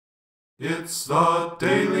It's the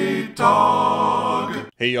Daily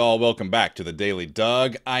Dog. Hey y'all, welcome back to the Daily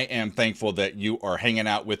Doug. I am thankful that you are hanging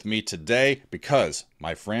out with me today because,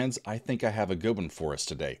 my friends, I think I have a good one for us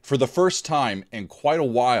today. For the first time in quite a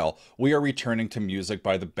while, we are returning to music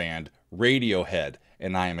by the band Radiohead,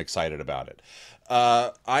 and I am excited about it.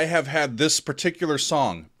 I have had this particular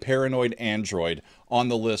song, Paranoid Android, on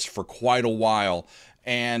the list for quite a while.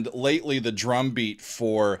 And lately the drum beat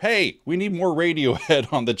for, hey, we need more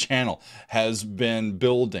Radiohead on the channel has been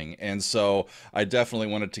building. And so I definitely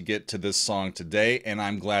wanted to get to this song today, and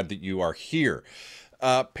I'm glad that you are here.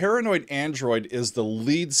 Paranoid Android is the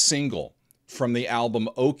lead single from the album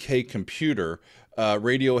OK Computer,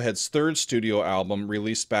 Radiohead's third studio album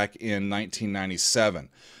released back in 1997.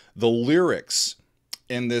 The lyrics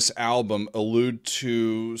in this album allude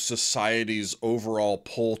to society's overall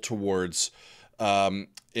pull towards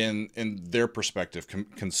in their perspective,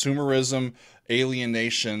 consumerism,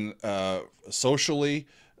 alienation, socially,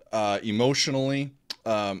 emotionally,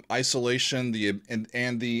 isolation,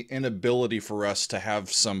 and the inability for us to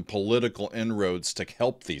have some political inroads to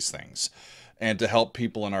help these things and to help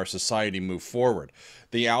people in our society move forward.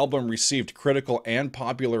 The album received critical and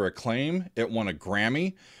popular acclaim. It won a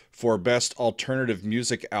Grammy for Best Alternative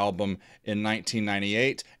Music Album in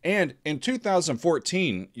 1998. And in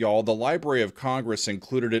 2014, y'all, the Library of Congress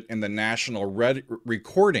included it in the National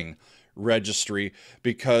Recording Registry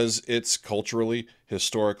because it's culturally,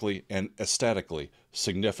 historically, and aesthetically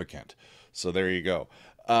significant. So there you go.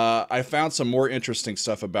 I found some more interesting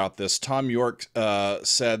stuff about this. Tom York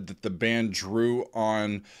said that the band drew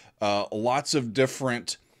on lots of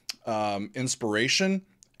different inspiration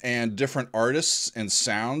and different artists and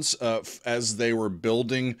sounds as they were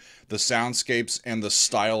building the soundscapes and the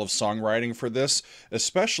style of songwriting for this,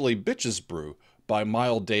 especially Bitches Brew by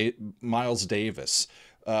Miles Davis,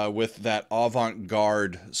 with that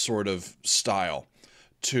avant-garde sort of style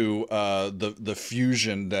to the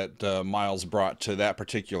fusion that Miles brought to that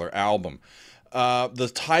particular album.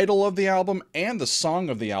 The title of the album and the song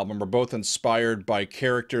of the album are both inspired by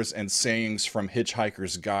characters and sayings from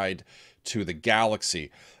Hitchhiker's Guide to the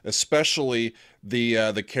Galaxy, especially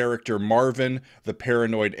the character Marvin, the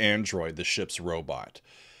paranoid android, the ship's robot.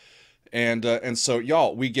 And so,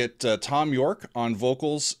 y'all, we get Tom York on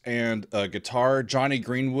vocals and guitar, Johnny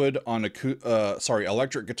Greenwood on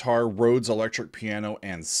electric guitar, Rhodes electric piano,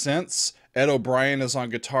 and synths. Ed O'Brien is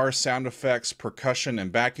on guitar, sound effects, percussion,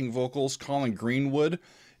 and backing vocals. Colin Greenwood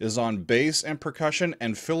is on bass and percussion,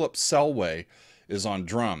 and Philip Selway is on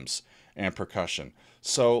drums and percussion.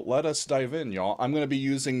 So let us dive in, y'all. I'm going to be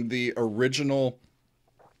using the original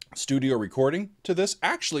studio recording to this.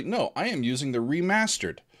 Actually, no, I am using the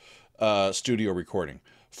remastered studio recording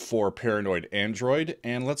for Paranoid Android.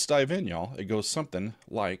 And let's dive in, y'all. It goes something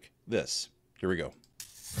like this. Here we go.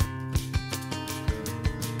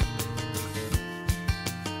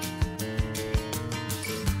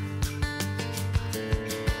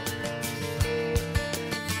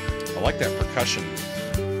 I like that percussion.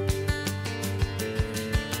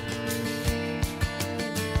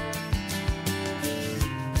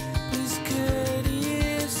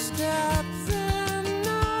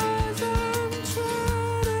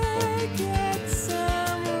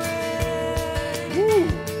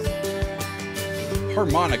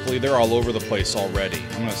 Harmonically, they're all over the place already.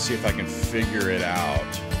 I'm gonna see if I can figure it out.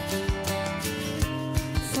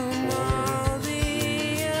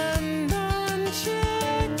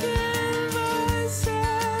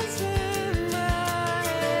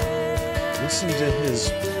 Listen to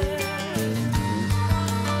his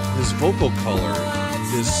vocal color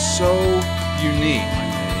is so unique.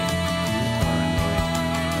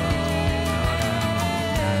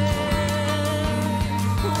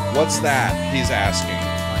 What's that? He's asking.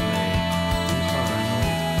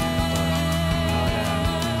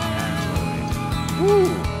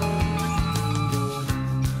 Woo.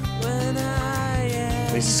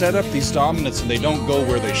 They set up these dominants and they don't go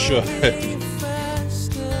where they should.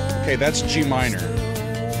 Okay, that's G minor.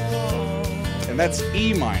 And that's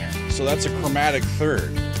E minor, so that's a chromatic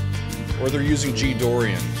third. Or they're using G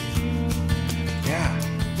Dorian. Yeah.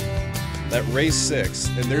 That raised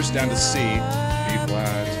sixth, and there's down to C, B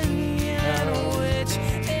flat.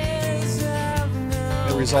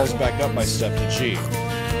 It resolves back up by step to G.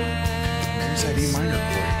 There's that E minor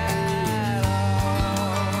chord.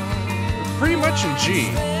 We're pretty much in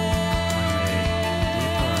G.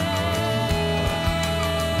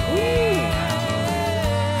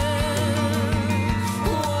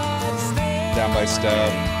 Down by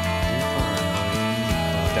step,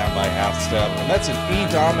 down by half step, and that's an E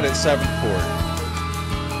dominant 7th chord.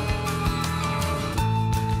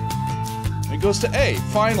 goes to A,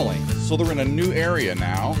 finally. So they're in a new area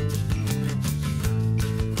now.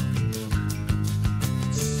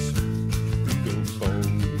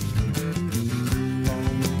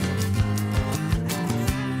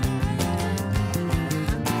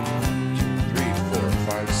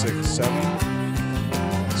 Six, seven.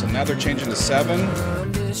 So now they're changing to 7.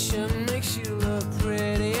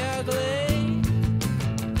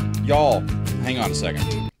 Y'all, hang on a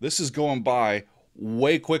second. This is going by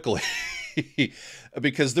way quickly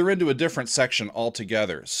because they're into a different section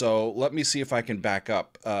altogether. So let me see if I can back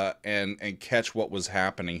up and catch what was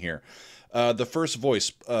happening here. The first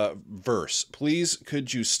verse. Please,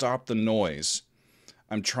 could you stop the noise?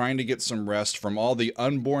 I'm trying to get some rest from all the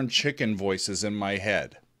unborn chicken voices in my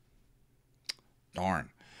head. Darn.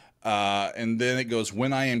 And then it goes,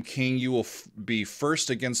 when I am king, you will be first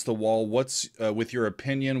against the wall. What's with your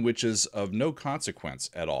opinion, which is of no consequence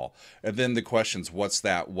at all? And then the questions, what's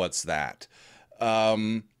that? What's that?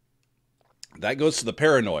 That goes to the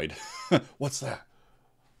paranoid. What's that?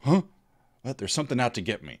 Huh? What? There's something out to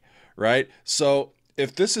get me, right? So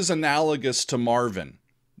if this is analogous to Marvin,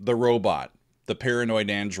 the robot, the paranoid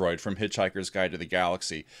android from Hitchhiker's Guide to the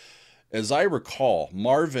Galaxy, as I recall,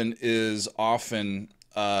 Marvin is often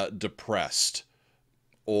depressed,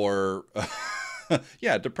 or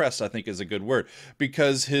yeah, depressed I think is a good word,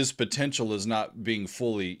 because his potential is not being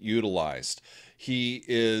fully utilized. He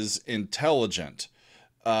is intelligent,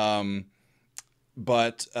 but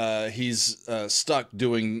he's stuck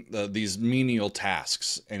doing these menial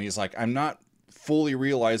tasks, and he's like, I'm not fully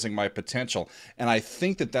realizing my potential. And I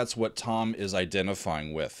think that that's what Tom is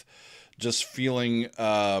identifying with, just feeling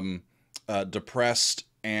depressed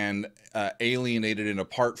and alienated and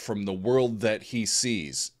apart from the world that he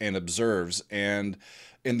sees and observes. And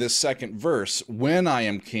in this second verse, when I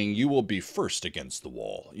am king, you will be first against the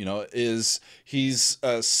wall, you know, he's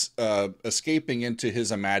escaping into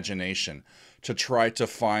his imagination to try to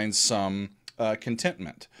find some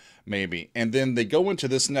contentment, maybe. And then they go into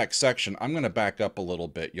this next section. I'm going to back up a little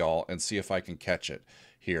bit, y'all, and see if I can catch it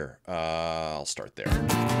here. I'll start there.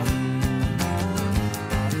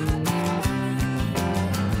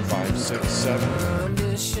 5, 6, 7.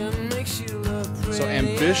 So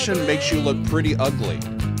ambition makes you look pretty ugly.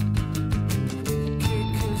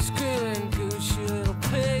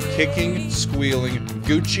 Kicking, squealing,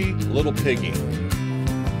 Gucci, little piggy.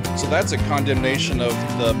 So that's a condemnation of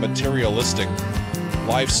the materialistic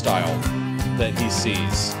lifestyle that he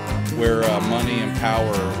sees, where money and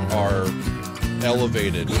power are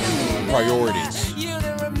elevated priorities.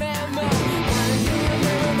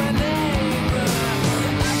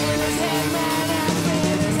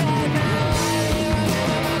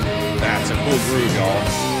 That's a cool groove, y'all.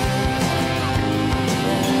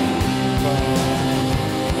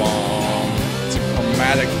 It's a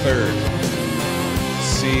chromatic third.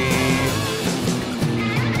 C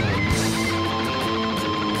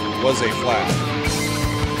was a flat.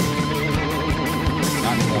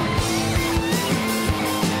 Not anymore.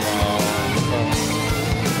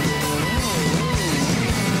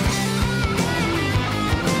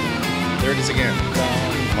 There it is again.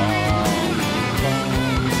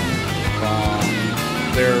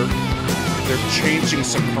 They're changing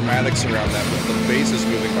some chromatics around that, but the bass is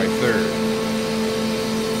moving by third.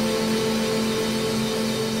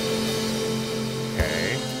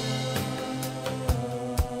 Okay.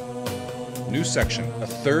 New section, a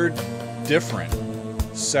third different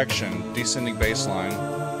section, descending bass line.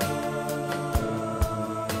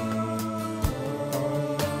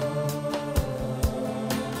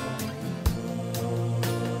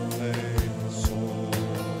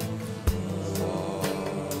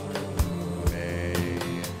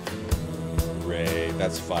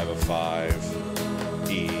 That's 5 of 5.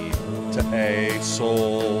 E to A,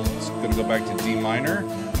 Sol. It's gonna go back to D minor.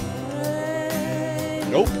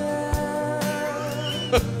 Nope.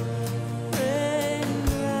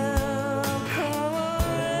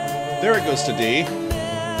 There it goes to D.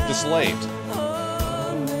 Just late.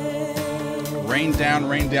 Rain down,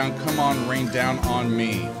 come on, rain down on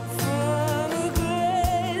me.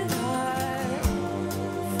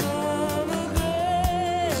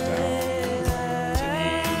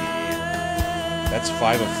 That's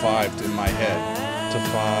 5 of 5 in my head to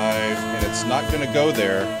 5, and it's not going to go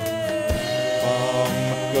there.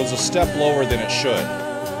 Goes a step lower than it should.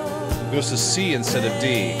 Goes to C instead of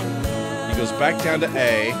D. He goes back down to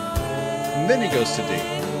A, and then he goes to D.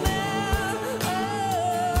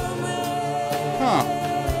 Huh.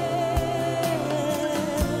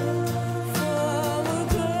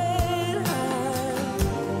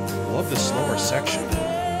 Love this slower section.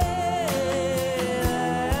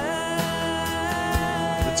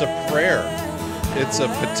 It's a prayer. It's a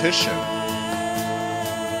petition.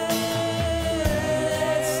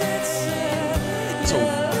 It's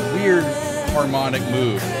a weird harmonic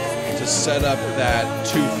move to set up that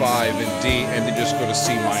 2-5 in D and then just go to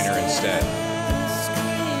C minor instead.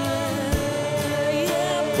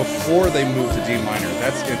 Before they move to D minor,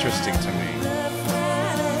 that's interesting to me.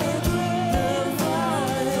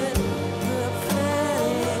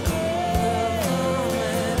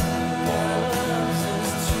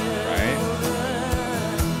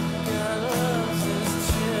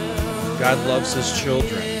 God loves his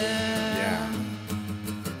children. Yeah.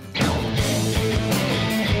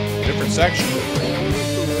 Different section. 3,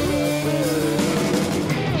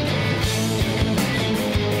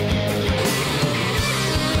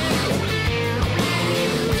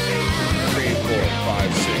 4,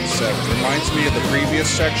 5, 6, 7. Reminds me of the previous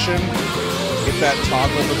section with that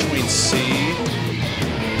toggle between C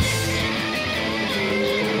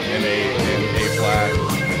and A flat.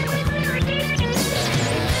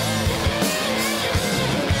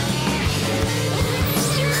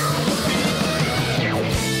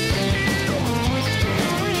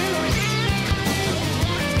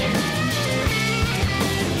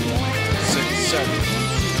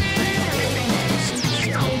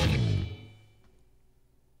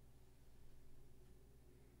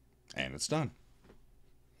 And it's done.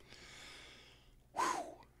 Whew.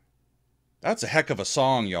 That's a heck of a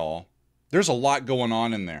song, y'all. There's a lot going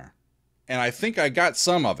on in there. And I think I got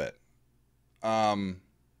some of it.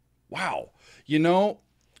 Wow. You know,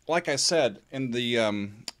 like I said in the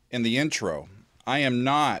intro, I am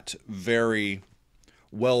not very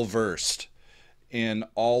well versed in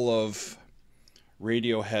all of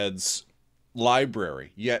Radiohead's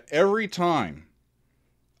library. Yet every time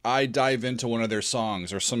I dive into one of their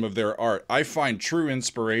songs or some of their art, I find true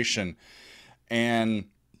inspiration and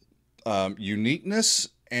uniqueness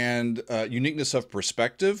of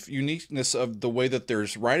perspective, uniqueness of the way that they're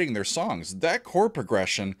writing their songs. That chord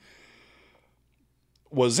progression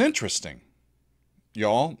was interesting,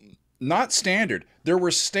 y'all. Not standard. There were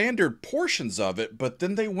standard portions of it, but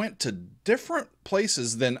then they went to different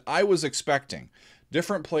places than I was expecting.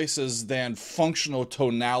 Different places than functional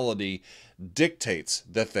tonality dictates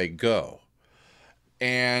that they go.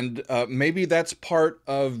 And maybe that's part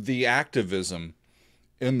of the activism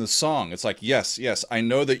in the song. It's like, yes, I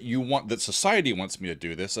know that that society wants me to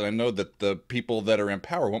do this, and I know that the people that are in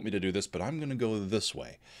power want me to do this, but I'm going to go this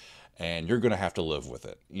way. And you're going to have to live with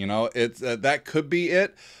it. You know, that could be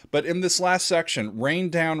it. But in this last section, rain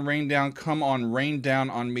down, come on, rain down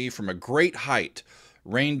on me from a great height.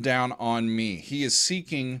 Rain down on me. He is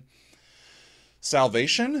seeking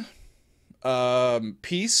salvation,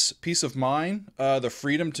 peace of mind, the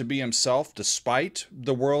freedom to be himself despite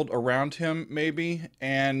the world around him, maybe,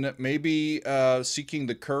 and maybe seeking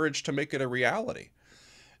the courage to make it a reality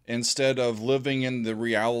instead of living in the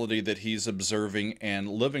reality that he's observing and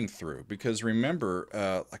living through. Because remember,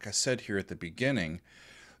 like I said here at the beginning,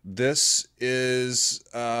 this is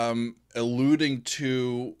alluding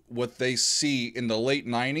to what they see in the late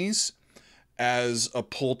 90s as a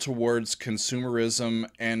pull towards consumerism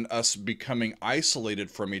and us becoming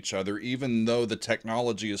isolated from each other, even though the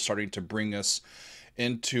technology is starting to bring us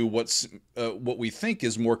into what we think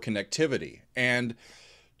is more connectivity. And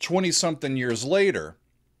 20-something years later,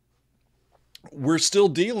 we're still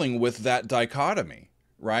dealing with that dichotomy,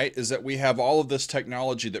 right? Is that we have all of this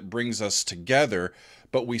technology that brings us together,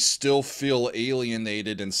 but we still feel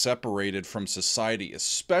alienated and separated from society,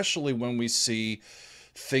 especially when we see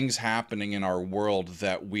things happening in our world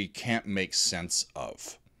that we can't make sense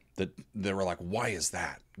of. That we're like, why is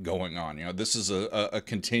that going on? You know, this is a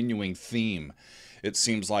continuing theme, it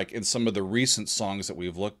seems like, in some of the recent songs that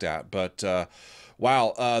we've looked at. But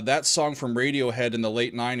wow, that song from Radiohead in the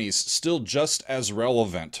late 90s, still just as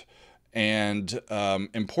relevant and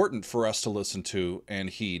important for us to listen to and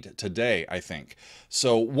heed today, I think.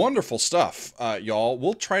 So wonderful stuff, y'all.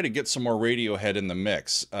 We'll try to get some more Radiohead in the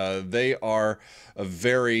mix. They are a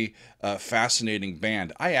very fascinating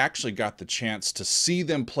band. I actually got the chance to see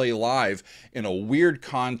them play live in a weird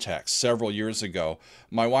context several years ago.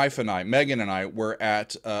 My wife and I, Megan and I, were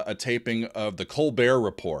at a taping of the Colbert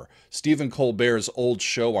Report, Stephen Colbert's old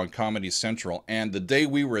show on Comedy Central, and the day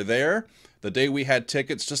we were there, the day we had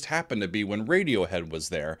tickets, just happened to be when Radiohead was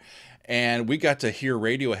there. And we got to hear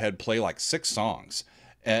Radiohead play like 6 songs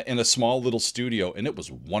in a small little studio, and it was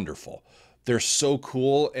wonderful. They're so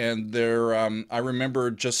cool, and I remember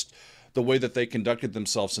just the way that they conducted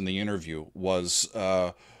themselves in the interview was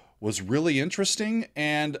really interesting,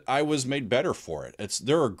 and I was made better for it.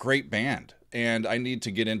 They're a great band, and I need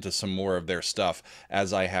to get into some more of their stuff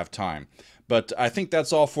as I have time. But I think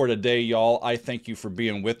that's all for today, y'all. I thank you for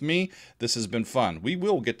being with me. This has been fun. We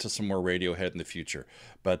will get to some more Radiohead in the future.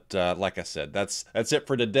 But like I said, that's it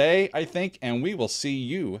for today, I think, and we will see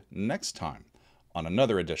you next time on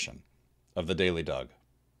another edition of The Daily Doug.